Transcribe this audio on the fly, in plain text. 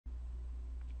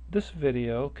This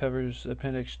video covers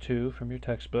Appendix 2 from your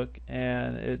textbook,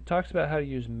 and it talks about how to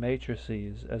use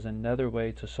matrices as another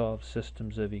way to solve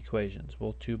systems of equations,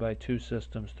 both 2 by 2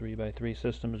 systems, 3 by 3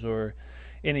 systems, or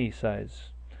any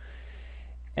size.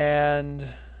 And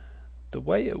the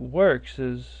way it works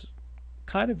is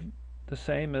kind of the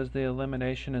same as the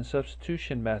elimination and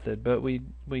substitution method, but we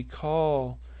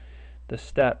call the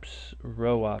steps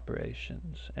row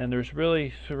operations. And there's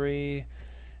really three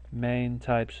main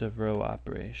types of row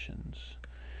operations.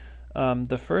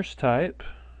 The first type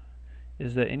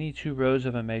is that any two rows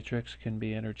of a matrix can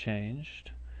be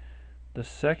interchanged. The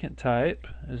second type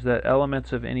is that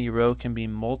elements of any row can be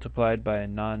multiplied by a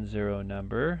non-zero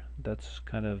number. That's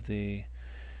kind of the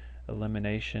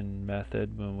elimination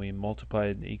method when we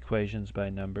multiply the equations by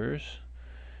numbers.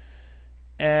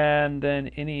 And then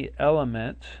any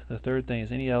element, the third thing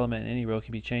is any element in any row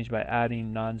can be changed by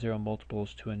adding non-zero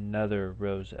multiples to another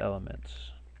row's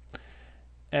elements.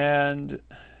 And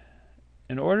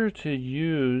in order to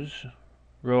use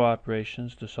row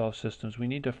operations to solve systems, we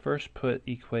need to first put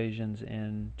equations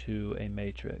into a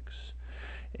matrix.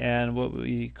 And what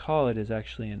we call it is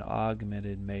actually an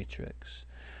augmented matrix.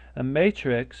 A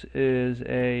matrix is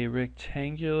a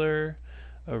rectangular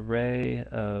array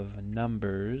of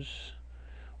numbers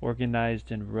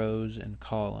organized in rows and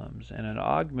columns, and an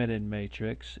augmented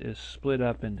matrix is split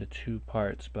up into two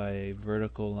parts by a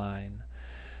vertical line.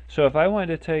 So if I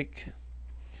wanted to take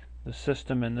the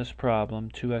system in this problem,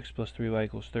 2x plus 3y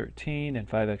equals 13 and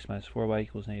 5x minus 4y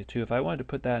equals -2, if I wanted to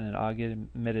put that in an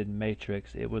augmented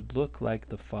matrix, it would look like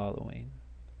the following.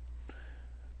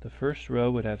 The first row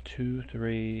would have 2,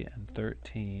 3, and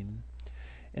 13,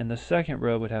 and the second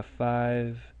row would have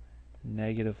 5,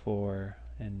 -4,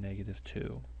 and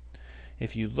 -2.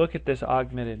 If you look at this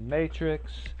augmented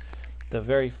matrix, the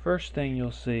very first thing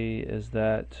you'll see is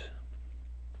that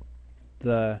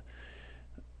the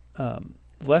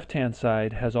left-hand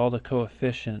side has all the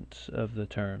coefficients of the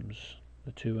terms,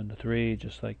 the 2 and the 3,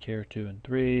 just like here, 2 and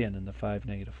 3, and then the 5,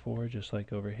 -4, just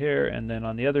like over here. And then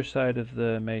on the other side of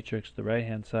the matrix, the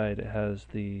right-hand side, it has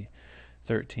the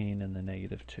 13 and the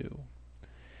 -2.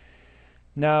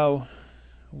 Now,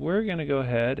 we're going to go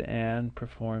ahead and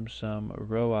perform some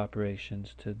row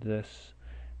operations to this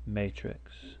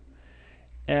matrix.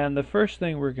 And the first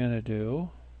thing we're going to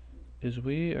do is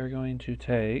we are going to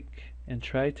take and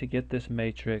try to get this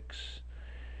matrix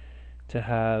to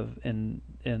have in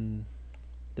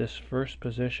this first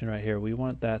position right here, we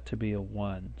want that to be a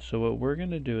 1. So what we're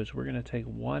going to do is we're going to take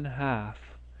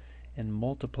 1/2 and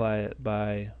multiply it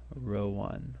by row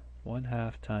 1.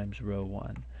 1/2 times row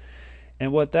 1.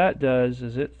 And what that does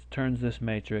is it turns this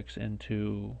matrix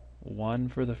into 1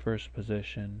 for the first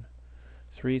position,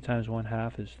 3 times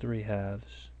 1/2 is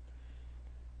 3/2,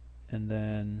 and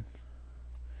then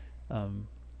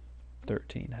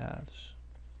 13/2.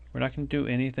 We're not going to do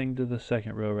anything to the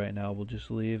second row right now. We'll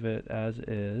just leave it as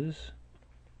is.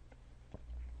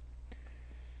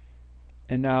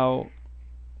 And now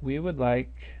we would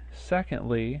like,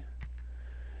 secondly,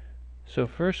 so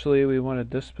firstly we wanted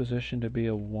this position to be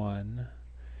a 1,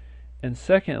 and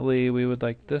secondly we would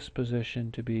like this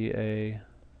position to be a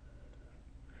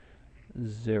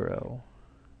 0.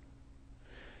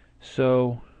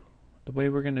 So the way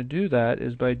we're going to do that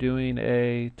is by doing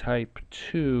a type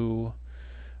 2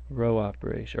 row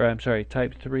operation, or I'm sorry,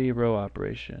 type 3 row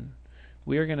operation.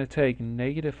 We are going to take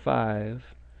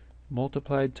 -5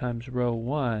 multiplied times row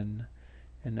 1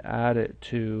 and add it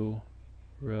to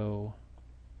row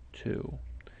 2.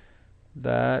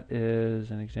 That is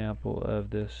an example of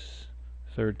this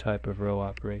third type of row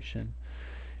operation.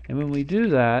 And when we do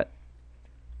that,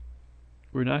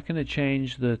 we're not going to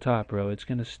change the top row. It's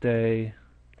going to stay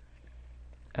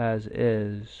as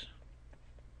is.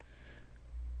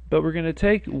 But we're going to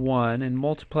take 1 and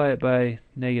multiply it by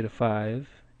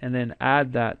 -5 and then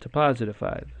add that to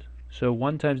 +5. So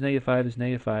 1 times -5 is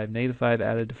 -5. -5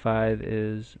 added to 5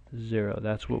 is 0.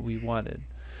 That's what we wanted.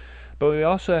 But we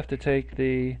also have to take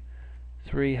the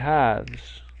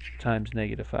 3/2 times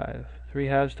 -5.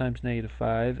 3/2 times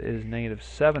 -5 is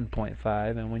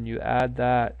 -7.5, and when you add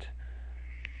that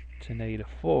to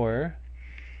 -4,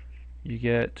 you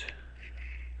get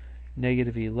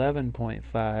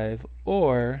 -11.5,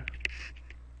 or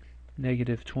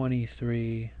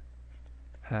 -23/2.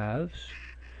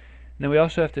 Then we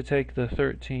also have to take the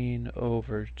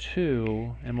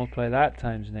 13/2 and multiply that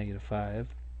times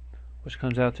 -5, which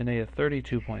comes out to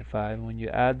 -32.5. And when you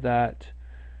add that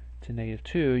to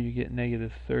 -2, you get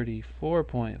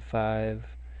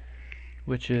 -34.5,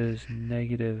 which is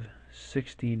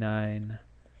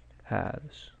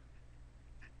 -69/2.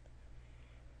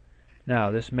 Now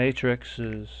this matrix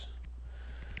is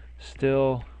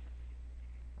still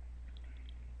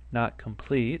not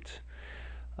complete.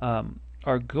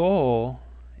 Our goal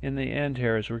in the end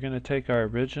here is we're going to take our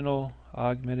original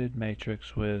augmented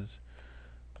matrix with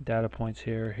data points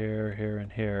here, here, here,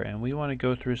 and here, and we want to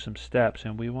go through some steps,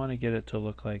 and we want to get it to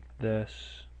look like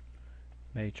this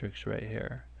matrix right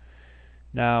here.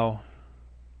 Now,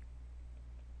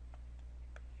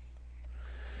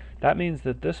 that means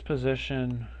that this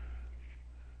position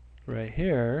right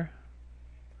here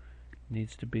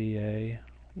needs to be a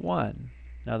 1.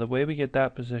 Now, the way we get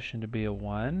that position to be a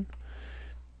 1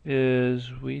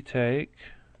 is we take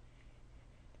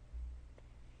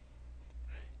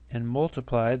and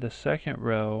multiply the second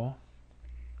row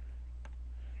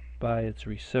by its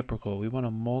reciprocal. We want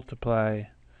to multiply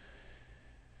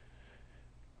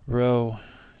row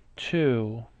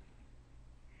 2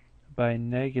 by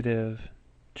negative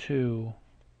 2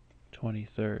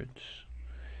 23rds.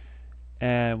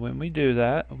 And when we do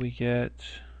that, we get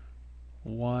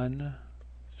 1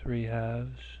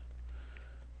 3/2,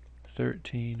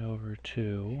 13 over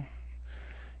 2,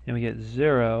 and we get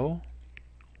 0,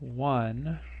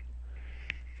 1,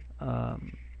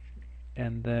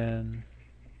 and then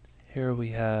here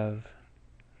we have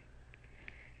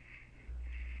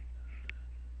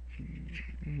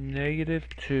negative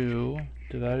 2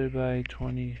 divided by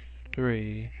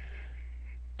 23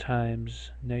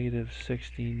 times negative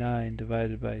 69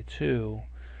 divided by 2.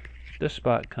 This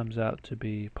spot comes out to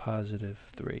be positive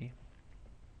 3.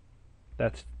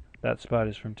 That spot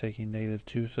is from taking negative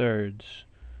 2/3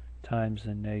 times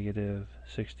the negative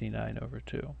 69 over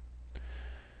 2.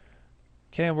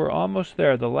 Okay, and we're almost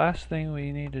there. The last thing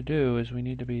we need to do is we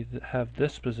need to have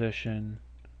this position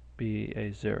be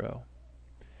a 0.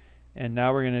 And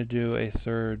now we're going to do a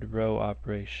third row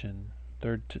operation,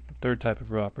 third type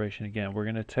of row operation again. We're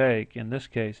going to take, in this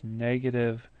case,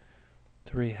 negative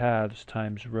 3/2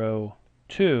 times row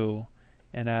 2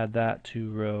 and add that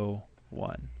to row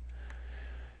 1.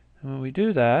 And when we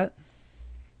do that,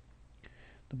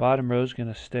 the bottom row is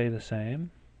going to stay the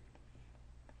same.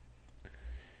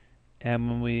 And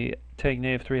when we take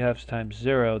negative 3/2 times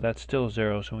 0, that's still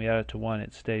 0, so when we add it to 1,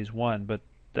 it stays 1. But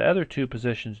the other two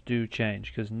positions do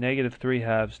change, because negative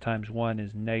 3/2 times 1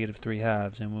 is negative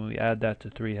 3/2, and when we add that to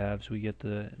 3/2, we get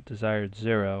the desired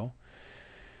 0.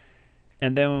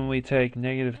 And then when we take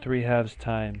negative 3/2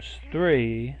 times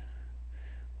 3,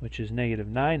 which is negative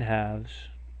 9/2,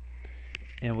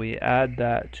 and we add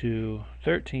that to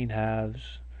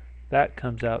 13/2, that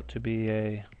comes out to be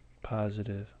a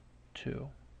positive 2.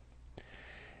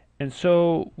 And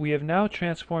so we have now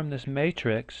transformed this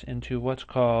matrix into what's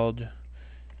called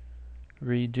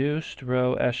reduced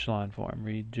row echelon form.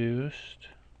 Reduced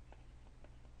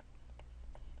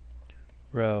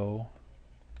row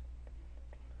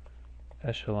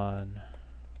echelon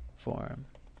form.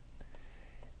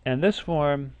 And this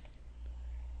form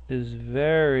is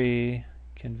very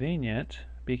convenient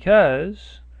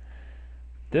because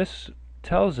this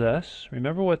tells us,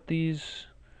 remember what these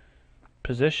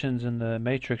positions in the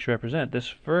matrix represent. This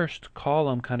first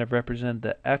column kind of represent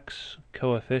the x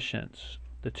coefficients,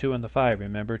 the 2 and the 5,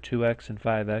 remember, 2x and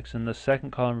 5x, and the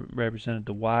second column represented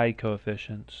the y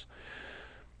coefficients.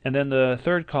 And then the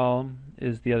third column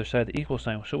is the other side of the equal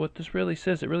sign. So what this really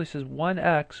says, it really says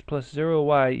 1x plus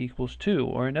 0y equals 2,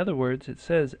 or in other words, it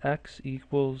says x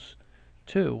equals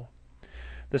 2.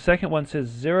 The second one says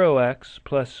 0x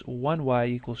plus 1y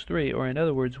equals 3, or in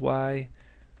other words, y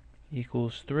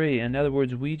equals 3. In other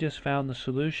words, we just found the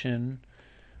solution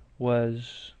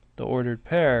was the ordered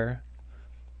pair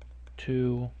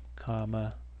 2,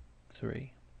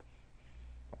 3.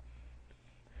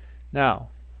 Now,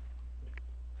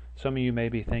 some of you may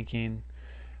be thinking,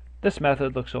 this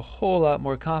method looks a whole lot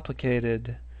more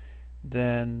complicated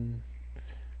than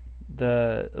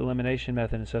the elimination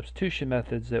method and substitution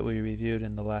methods that we reviewed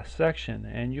in the last section.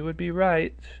 And you would be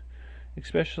right,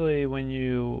 especially when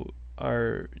you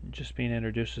are just being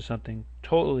introduced to something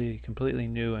completely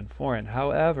new and foreign.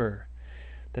 However,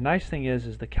 the nice thing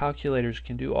is the calculators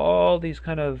can do all these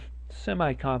kind of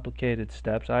semi-complicated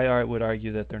steps. I would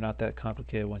argue that they're not that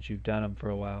complicated once you've done them for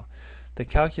a while. The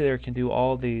calculator can do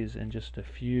all these in just a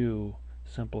few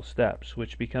simple steps,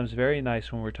 which becomes very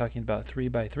nice when we're talking about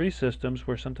 3x3 systems,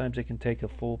 where sometimes it can take a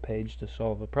full page to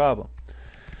solve a problem.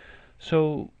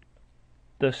 So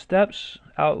the steps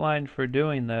outlined for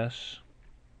doing this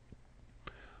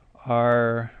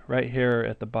are right here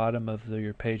at the bottom of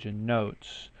your page in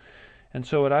notes. And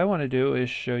so what I want to do is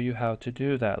show you how to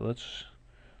do that.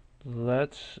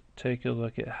 Let's take a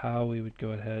look at how we would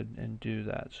go ahead and do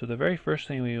that. So the very first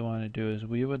thing we want to do is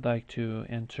we would like to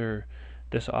enter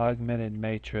this augmented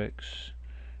matrix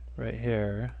right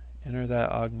here. Enter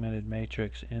that augmented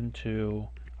matrix into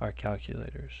our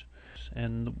calculators.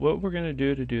 And what we're going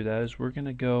to do that is we're going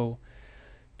to go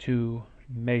to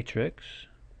Matrix,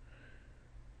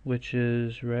 which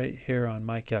is right here on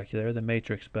my calculator, the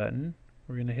Matrix button.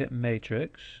 We're going to hit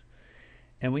Matrix,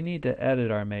 and we need to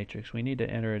edit our matrix. We need to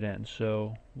enter it in.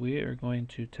 So we are going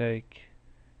to take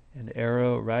an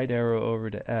arrow, right arrow over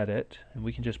to edit, and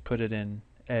we can just put it in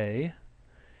A.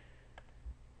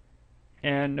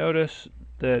 And notice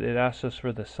that it asks us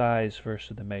for the size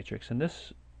first of the matrix, and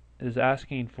this is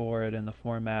asking for it in the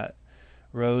format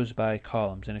rows by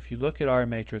columns. And if you look at our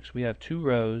matrix, we have 2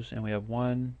 rows and we have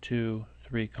 1, 2,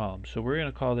 3 columns. So we're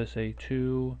going to call this a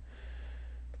 2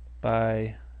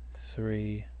 by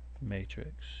 3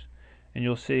 matrix. And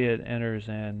you'll see it enters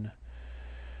in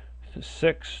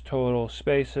 6 total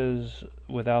spaces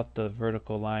without the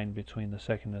vertical line between the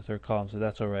second and third columns. So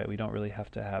that's alright, we don't really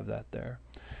have to have that there.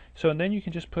 So and then you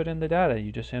can just put in the data.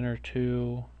 You just enter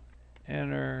 2,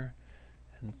 enter,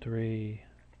 and 3,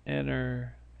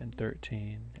 enter, and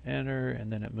 13, enter,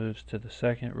 and then it moves to the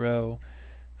second row,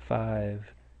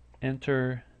 5,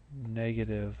 enter,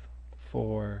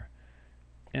 -4,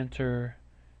 enter,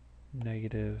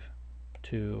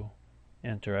 -2,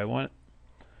 enter. I want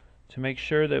to make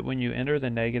sure that when you enter the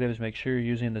negatives, make sure you're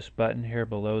using this button here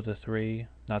below the 3,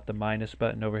 not the minus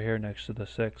button over here next to the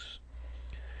 6.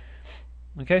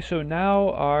 Okay, so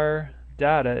now our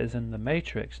data is in the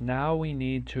matrix. Now we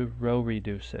need to row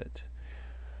reduce it.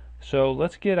 So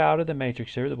let's get out of the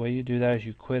matrix here. The way you do that is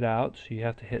you quit out. So you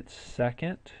have to hit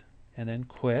second and then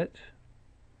quit.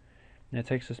 And it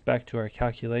takes us back to our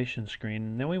calculation screen.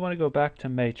 And then we want to go back to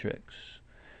matrix.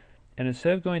 And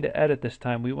instead of going to edit this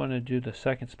time, we want to do the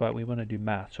second spot. We want to do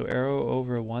math. So arrow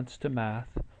over once to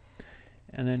math.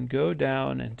 And then go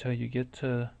down until you get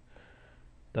to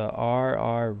the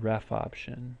RREF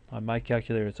option. On my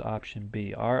calculator it's option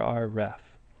B, RREF.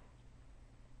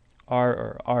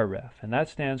 RREF. And that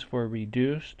stands for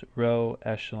Reduced Row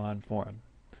Echelon Form,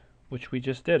 which we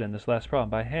just did in this last problem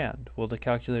by hand. Well, the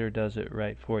calculator does it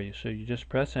right for you. So you just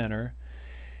press enter,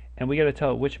 and we got to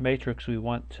tell it which matrix we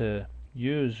want to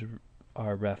use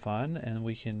our ref on, and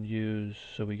we can use,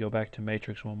 so we go back to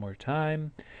matrix one more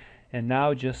time, and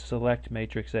now just select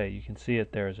matrix A. You can see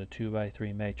it there as a 2 by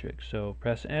 3 matrix. So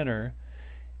press enter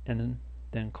and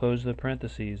then close the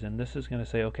parentheses, and this is going to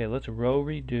say, okay, let's row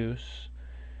reduce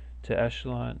to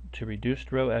echelon, to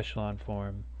reduced row echelon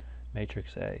form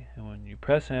matrix A. And when you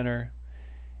press enter,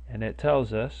 and it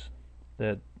tells us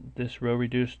that this row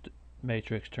reduced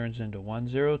matrix turns into 1,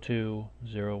 0, 2,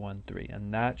 0, 1, 3,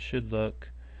 and that should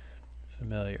look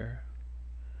familiar.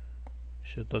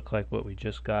 Should look like what we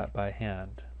just got by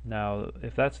hand. Now,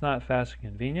 if that's not fast and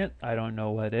convenient, I don't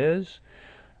know what is.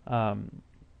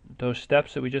 Those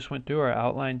steps that we just went through are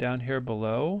outlined down here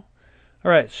below.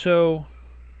 Alright, so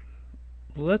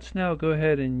let's now go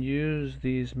ahead and use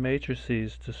these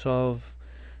matrices to solve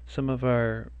some of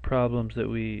our problems that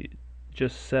we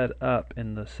just set up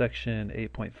in the section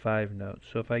 8.5 notes.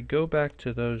 So if I go back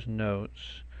to those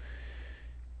notes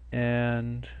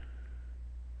and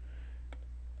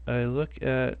I look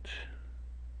at,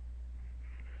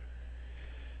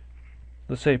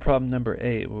 let's say problem number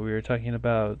 8, where we were talking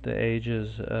about the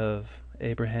ages of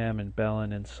Abraham and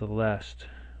Belen and Celeste,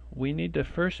 we need to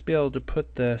first be able to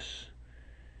put this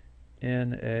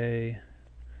in a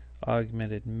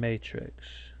augmented matrix.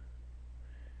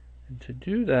 And to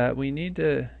do that, we need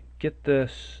to get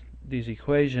these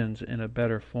equations in a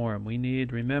better form. We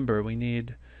need, remember, we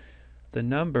need the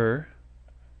number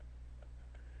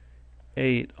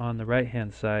 8 on the right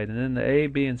hand side, and then the A,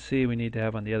 B, and C we need to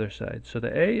have on the other side. So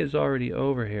the A is already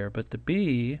over here, but the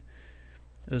B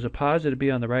is a positive B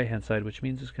on the right hand side, which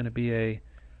means it's going to be a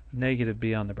negative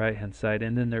B on the right hand side,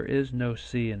 and then there is no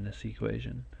C in this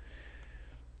equation.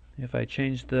 If I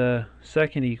change the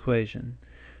second equation,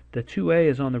 the 2A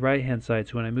is on the right hand side,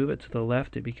 so when I move it to the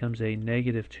left it becomes a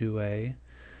negative 2A.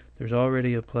 There's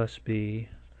already a plus B,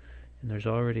 and there's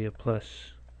already a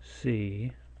plus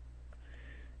C.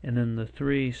 And then the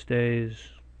 3 stays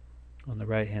on the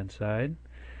right hand side.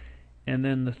 And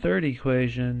then the third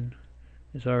equation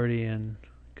is already in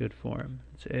good form.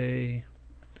 It's A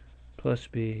plus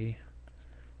B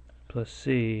plus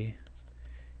C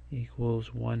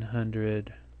equals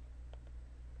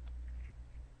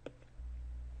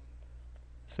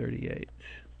 138.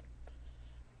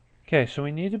 Okay, so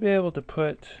we need to be able to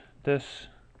put this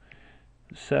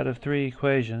set of 3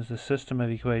 equations, the system of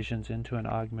equations, into an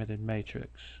augmented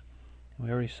matrix. We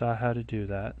already saw how to do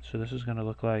that. So this is going to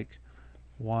look like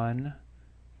 1,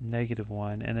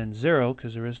 -1, and then 0,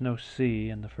 because there is no C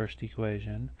in the first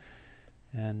equation.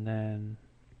 And then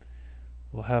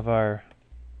we'll have our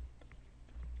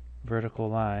vertical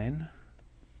line.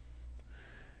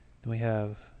 Then we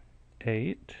have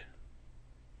 8.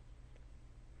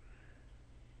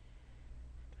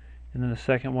 And then the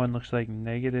second one looks like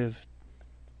negative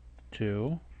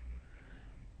 2,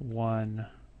 1,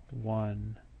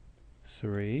 1,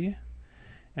 3,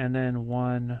 and then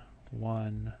 1,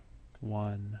 1,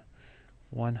 1,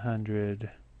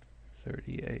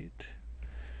 138.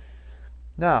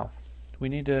 Now, we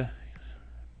need to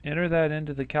enter that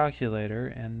into the calculator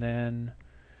and then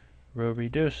row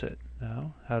reduce it.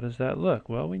 Now, how does that look?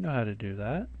 Well, we know how to do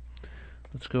that.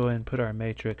 Let's go ahead and put our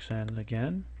matrix in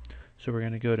again. So we're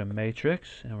going to go to Matrix,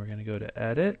 and we're going to go to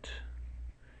Edit.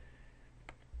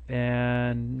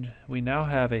 And we now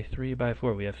have a 3 by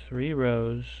 4. We have 3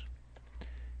 rows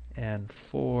and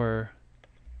 4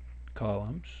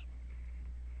 columns.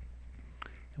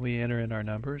 We enter in our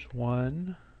numbers.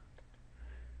 1,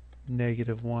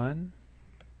 negative 1,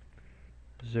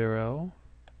 0,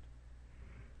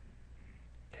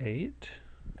 8,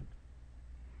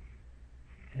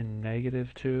 and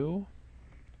negative 2,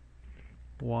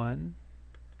 1,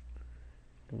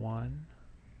 1,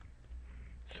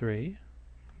 3,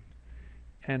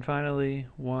 and finally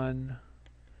 1,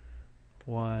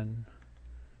 1,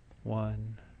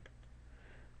 1,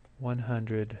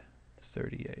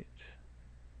 138.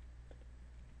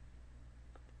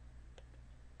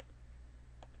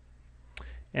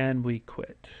 And we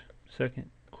quit. Second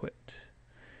quit.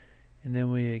 And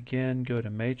then we again go to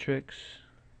Matrix,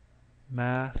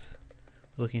 Math,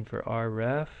 looking for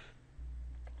RF,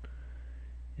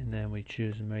 and then we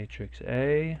choose Matrix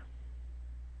A,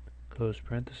 close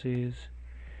parentheses,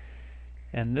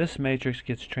 and this matrix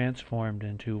gets transformed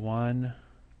into 1,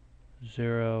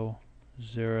 0,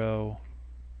 0,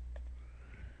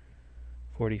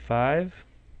 45,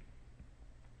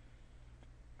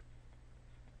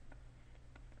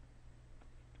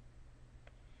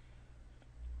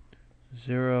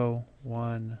 0,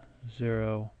 1,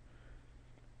 0,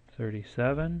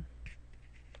 37,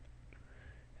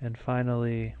 and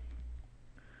finally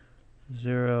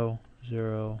 0,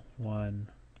 0, 1,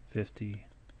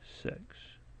 56.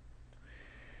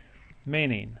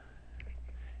 Meaning,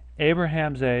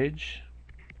 Abraham's age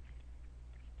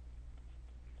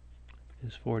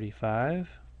is 45,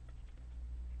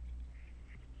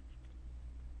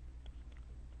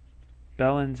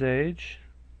 Belen's age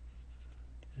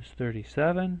is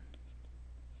 37,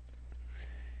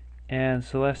 and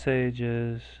Celeste's age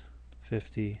is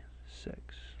 56.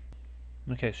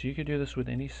 Okay, so you could do this with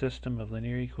any system of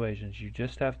linear equations. You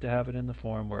just have to have it in the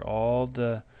form where all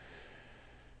the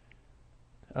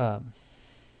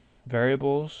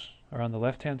variables are on the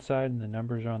left-hand side and the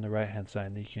numbers are on the right-hand side.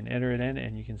 And you can enter it in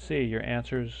and you can see your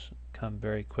answers come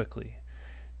very quickly.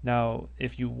 Now,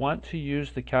 if you want to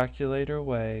use the calculator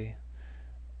way,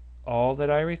 all that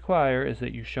I require is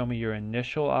that you show me your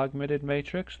initial augmented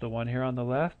matrix, the one here on the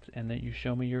left, and that you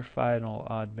show me your final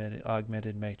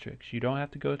augmented matrix. You don't have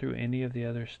to go through any of the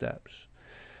other steps.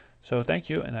 So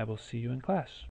thank you, and I will see you in class.